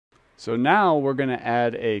So now we're going to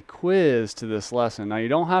add a quiz to this lesson. Now you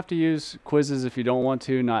don't have to use quizzes if you don't want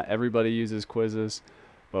to. Not everybody uses quizzes,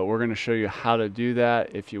 but we're going to show you how to do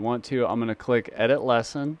that if you want to. I'm going to click Edit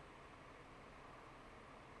Lesson,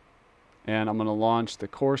 and I'm going to launch the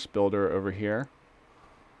course builder over here.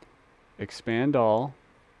 Expand all,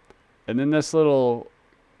 and then this little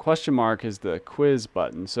question mark is the quiz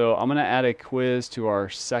button. So I'm going to add a quiz to our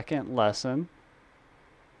second lesson,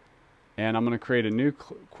 and I'm going to create a new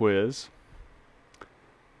quiz.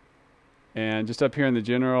 And just up here in the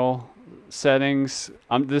general settings,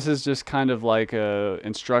 this is just kind of like a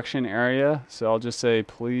instruction area. So I'll just say,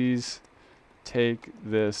 please take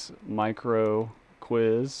this micro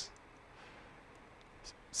quiz.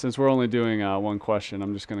 Since we're only doing one question,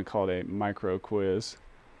 I'm just going to call it a micro quiz.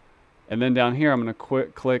 And then down here, I'm going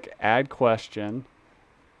to click Add Question,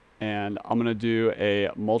 and I'm going to do a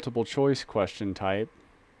multiple choice question type,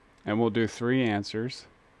 and we'll do 3 answers.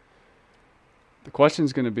 The question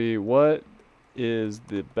is going to be, what is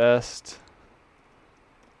the best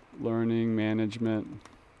learning management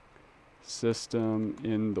system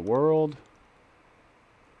in the world?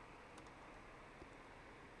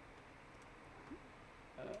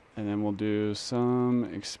 And then we'll do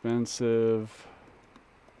some expensive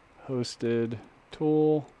hosted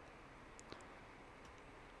tool.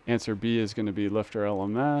 Answer B is going to be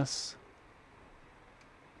LifterLMS.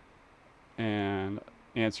 And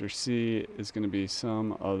answer C is going to be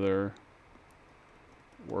some other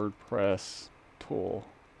WordPress tool.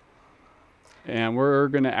 And we're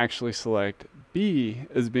going to actually select B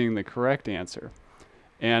as being the correct answer.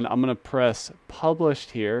 And I'm going to press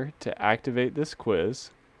Published here to activate this quiz.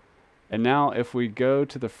 And now if we go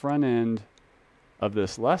to the front end of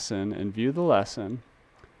this lesson and view the lesson,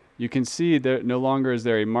 you can see that no longer is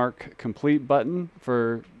there a Mark Complete button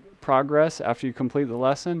for progress after you complete the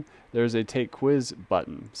lesson. There's a Take Quiz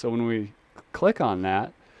button. So when we click on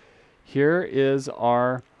that, here is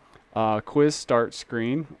our quiz start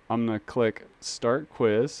screen. I'm going to click Start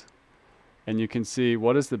Quiz, and you can see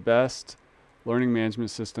what is the best learning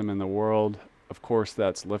management system in the world. Of course,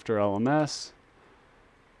 that's LifterLMS.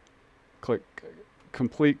 Click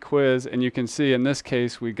Complete Quiz, and you can see in this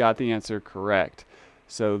case we got the answer correct.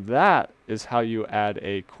 So that is how you add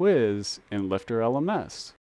a quiz in LifterLMS.